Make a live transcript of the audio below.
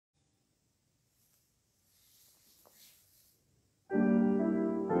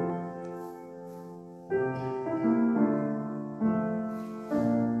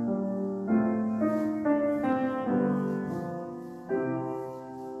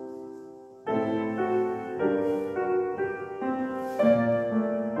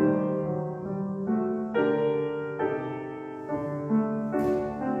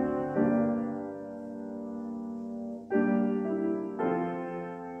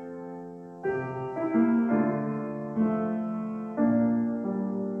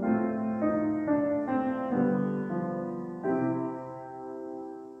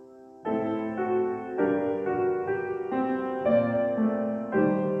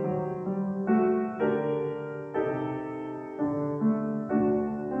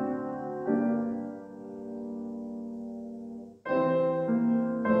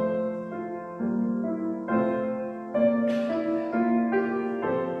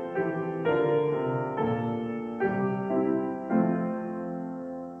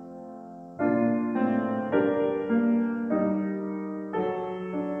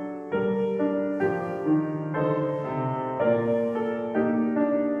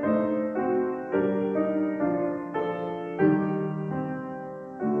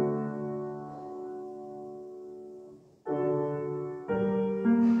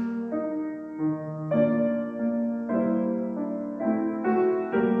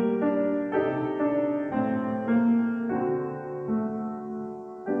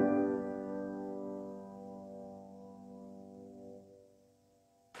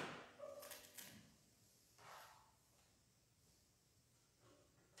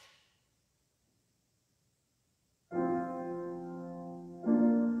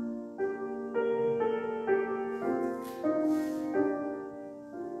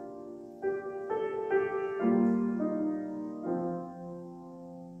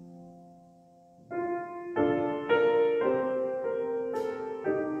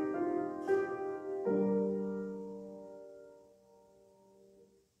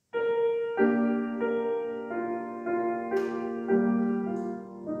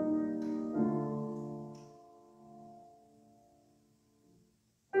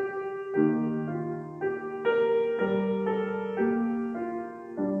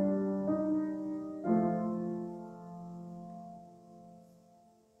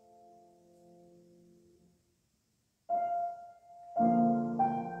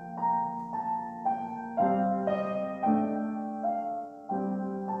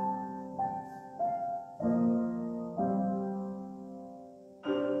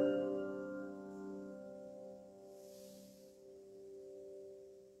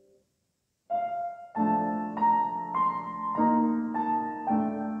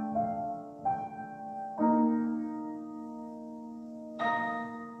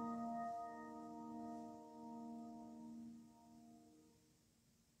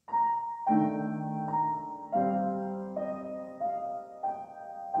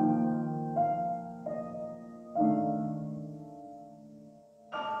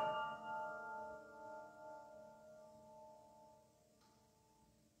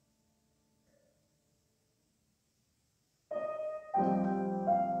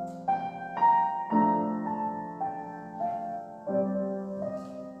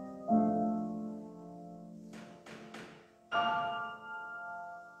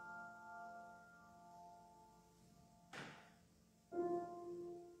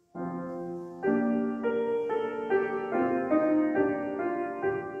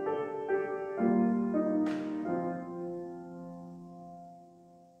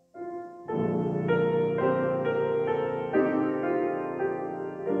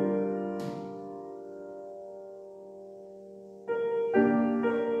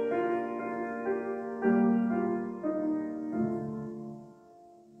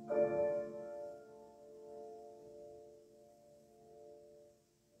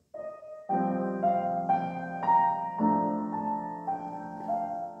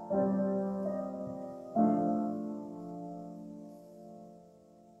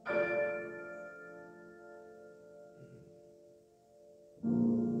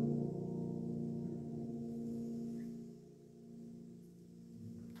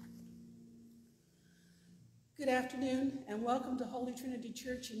Good afternoon and welcome to Holy Trinity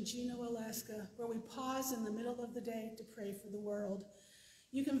Church in Juneau, Alaska, where we pause in the middle of the day to pray for the world.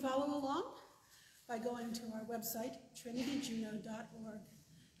 You can follow along by going to our website, trinityjuneau.org,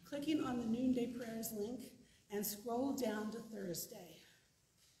 clicking on the Noonday Prayers link, and scroll down to Thursday.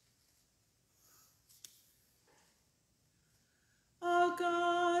 O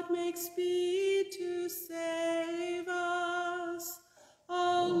God, make speed to save us.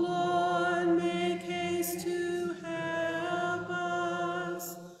 O Lord, make haste to help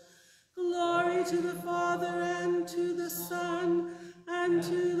us. Glory to the Father, and to the Son, and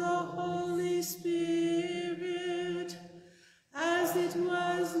to the Holy Spirit, as it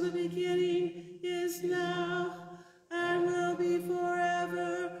was in the beginning, is now, and will be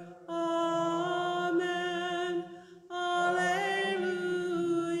forever. Amen. Alleluia.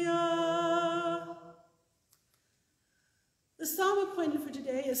 The psalm appointed for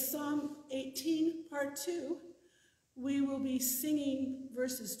today is Psalm 18, Part 2. We will be singing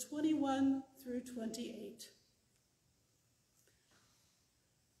verses 21 through 28.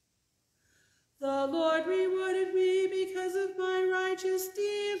 The Lord rewarded me because of my righteous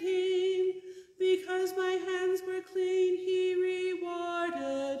dealing. Because my hands were clean, he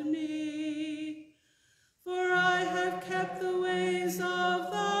rewarded me. For I have kept the ways of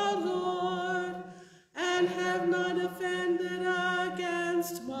the Lord, and have not offended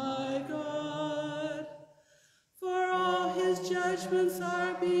against my God. For all his judgments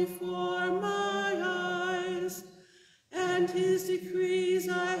are before my eyes, and his decrees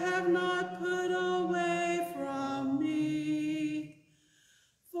I have not put away from me.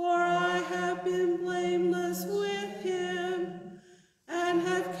 For I have been blameless with him, and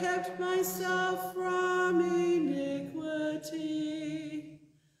have kept myself from iniquity.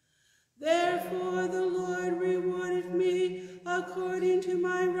 Therefore the Lord rewarded me according to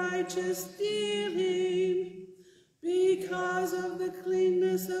my righteous dealing, because of the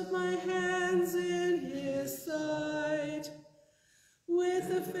cleanness of my hands in his sight. With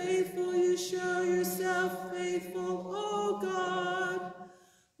the faithful you show yourself faithful, O God.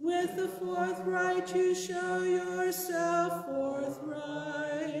 With the forthright you show yourself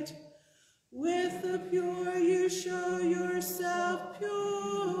forthright. With the pure you show yourself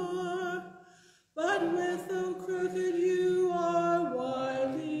pure. But with the crooked you are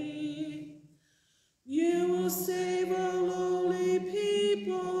wily. You will save a lowly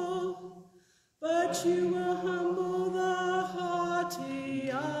people, but you will humble the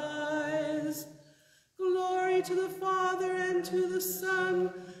haughty eyes. Glory to the Father, and to the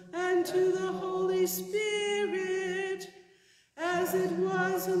Son, and to the Holy Spirit, as it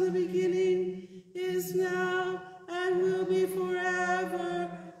was in the beginning, is now, and will be forever.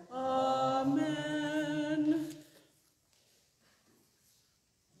 Amen.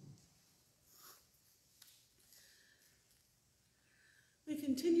 We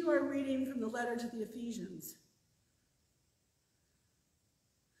continue our reading from the letter to the Ephesians.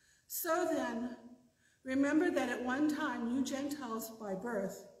 So then, remember that at one time you Gentiles by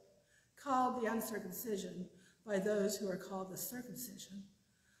birth, called the uncircumcision by those who are called the circumcision,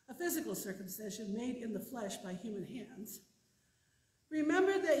 a physical circumcision made in the flesh by human hands.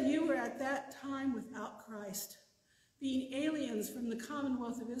 Remember that you were at that time without Christ, being aliens from the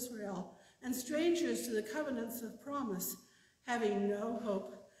commonwealth of Israel and strangers to the covenants of promise, having no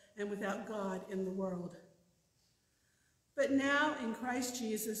hope and without God in the world. But now in Christ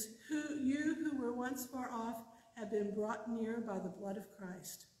Jesus, you who were once far off have been brought near by the blood of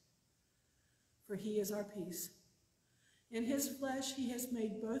Christ. For he is our peace. In his flesh he has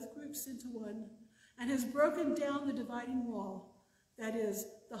made both groups into one, and has broken down the dividing wall, that is,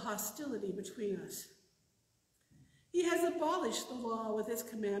 the hostility between us. He has abolished the law with its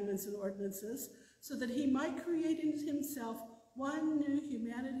commandments and ordinances, so that he might create in himself one new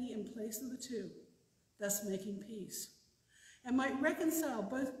humanity in place of the two, thus making peace, and might reconcile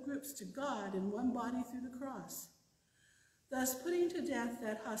both groups to God in one body through the cross, thus putting to death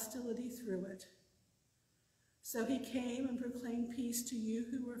that hostility through it. So he came and proclaimed peace to you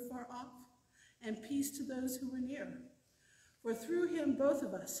who were far off, and peace to those who were near. For through him both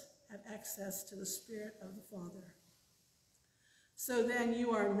of us have access to the Spirit of the Father. So then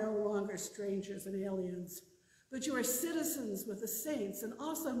you are no longer strangers and aliens, but you are citizens with the saints and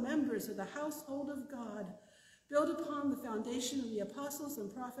also members of the household of God, built upon the foundation of the apostles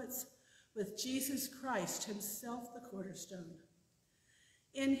and prophets, with Jesus Christ himself the cornerstone.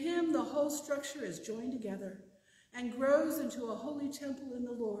 In him the whole structure is joined together and grows into a holy temple in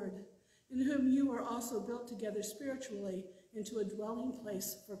the Lord, in whom you are also built together spiritually into a dwelling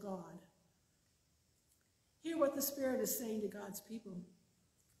place for God. Hear what the Spirit is saying to God's people.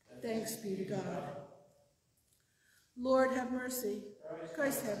 Thanks be to God. Lord, have mercy.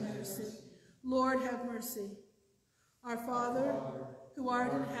 Christ, have mercy. Lord, have mercy. Our Father, who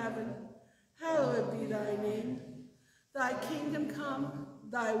art in heaven, hallowed be thy name. Thy kingdom come,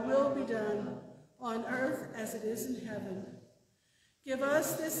 thy will be done, on earth as it is in heaven. Give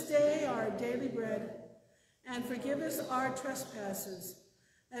us this day our daily bread, and forgive us our trespasses,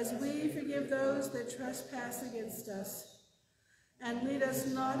 as we forgive those that trespass against us. And lead us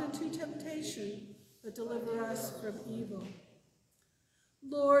not into temptation, but deliver us from evil.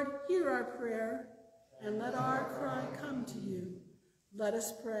 Lord, hear our prayer, and let our cry come to you. Let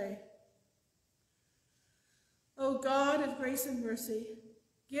us pray. O God of grace and mercy,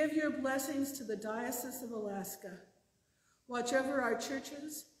 give your blessings to the Diocese of Alaska. Watch over our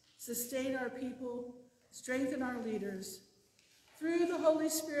churches, sustain our people, strengthen our leaders. Through the Holy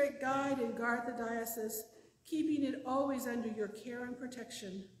Spirit, guide and guard the diocese, keeping it always under your care and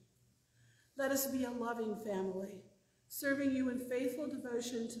protection. Let us be a loving family, serving you in faithful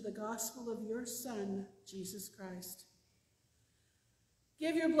devotion to the gospel of your Son, Jesus Christ.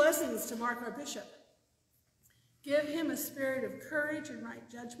 Give your blessings to Mark, our bishop. Give him a spirit of courage and right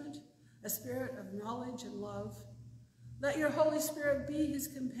judgment, a spirit of knowledge and love. Let your Holy Spirit be his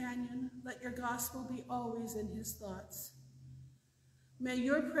companion. Let your gospel be always in his thoughts. May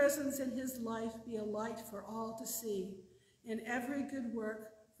your presence in his life be a light for all to see in every good work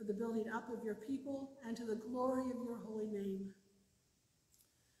for the building up of your people and to the glory of your holy name.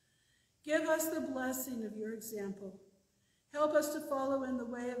 Give us the blessing of your example. Help us to follow in the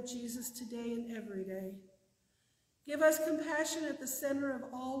way of Jesus today and every day. Give us compassion at the center of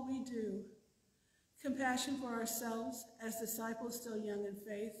all we do. Compassion for ourselves as disciples still young in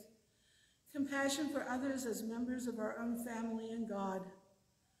faith. Compassion for others as members of our own family and God.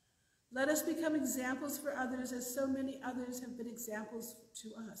 Let us become examples for others as so many others have been examples to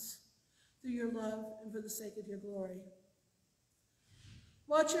us through your love and for the sake of your glory.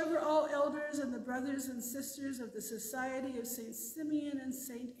 Watch over all elders and the brothers and sisters of the Society of St. Simeon and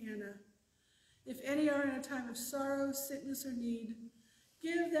St. Anna. If any are in a time of sorrow, sickness, or need,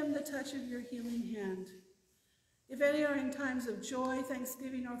 give them the touch of your healing hand. If any are in times of joy,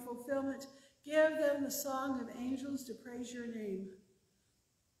 thanksgiving, or fulfillment, give them the song of angels to praise your name.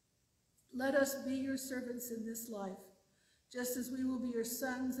 Let us be your servants in this life, just as we will be your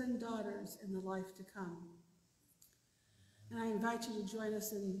sons and daughters in the life to come. And I invite you to join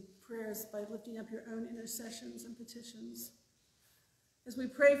us in prayers by lifting up your own intercessions and petitions. As we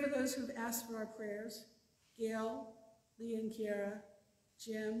pray for those who have asked for our prayers, Gail, Lee and Kiara,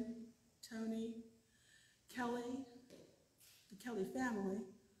 Jim, Tony, Kelly, the Kelly family,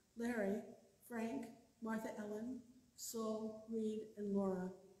 Larry, Frank, Martha Ellen, Sol, Reed, and Laura.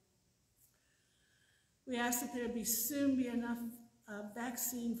 We ask that there soon be enough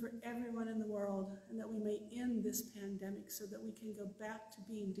vaccine for everyone in the world, and that we may end this pandemic so that we can go back to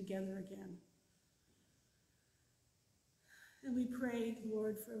being together again. And we pray,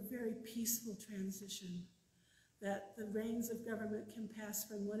 Lord, for a very peaceful transition, that the reins of government can pass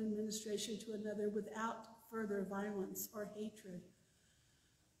from one administration to another without further violence or hatred.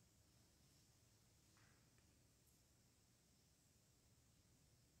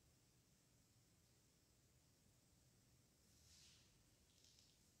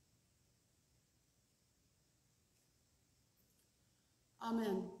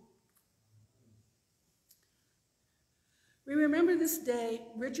 Amen. We remember this day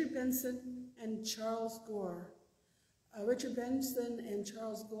Richard Benson and Charles Gore. Richard Benson and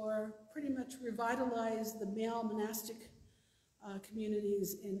Charles Gore pretty much revitalized the male monastic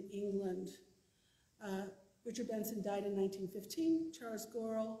communities in England. Richard Benson died in 1915, Charles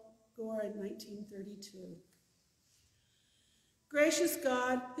Gore in 1932. Gracious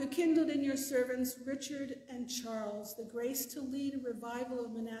God, who kindled in your servants Richard and Charles the grace to lead a revival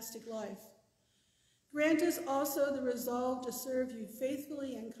of monastic life, grant us also the resolve to serve you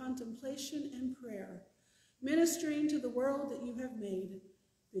faithfully in contemplation and prayer, ministering to the world that you have made,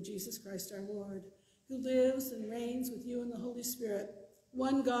 through Jesus Christ our Lord, who lives and reigns with you in the Holy Spirit,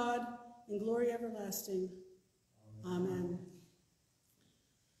 one God, in glory everlasting. Amen.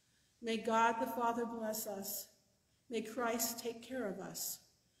 May God the Father bless us. May Christ take care of us.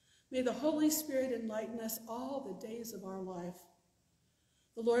 May the Holy Spirit enlighten us all the days of our life.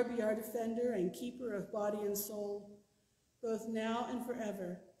 The Lord be our defender and keeper of body and soul, both now and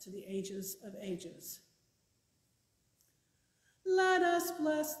forever, to the ages of ages. Let us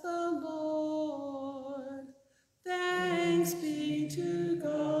bless the Lord. Thanks be to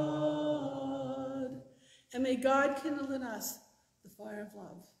God. And may God kindle in us the fire of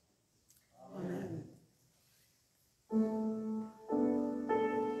love. Amen.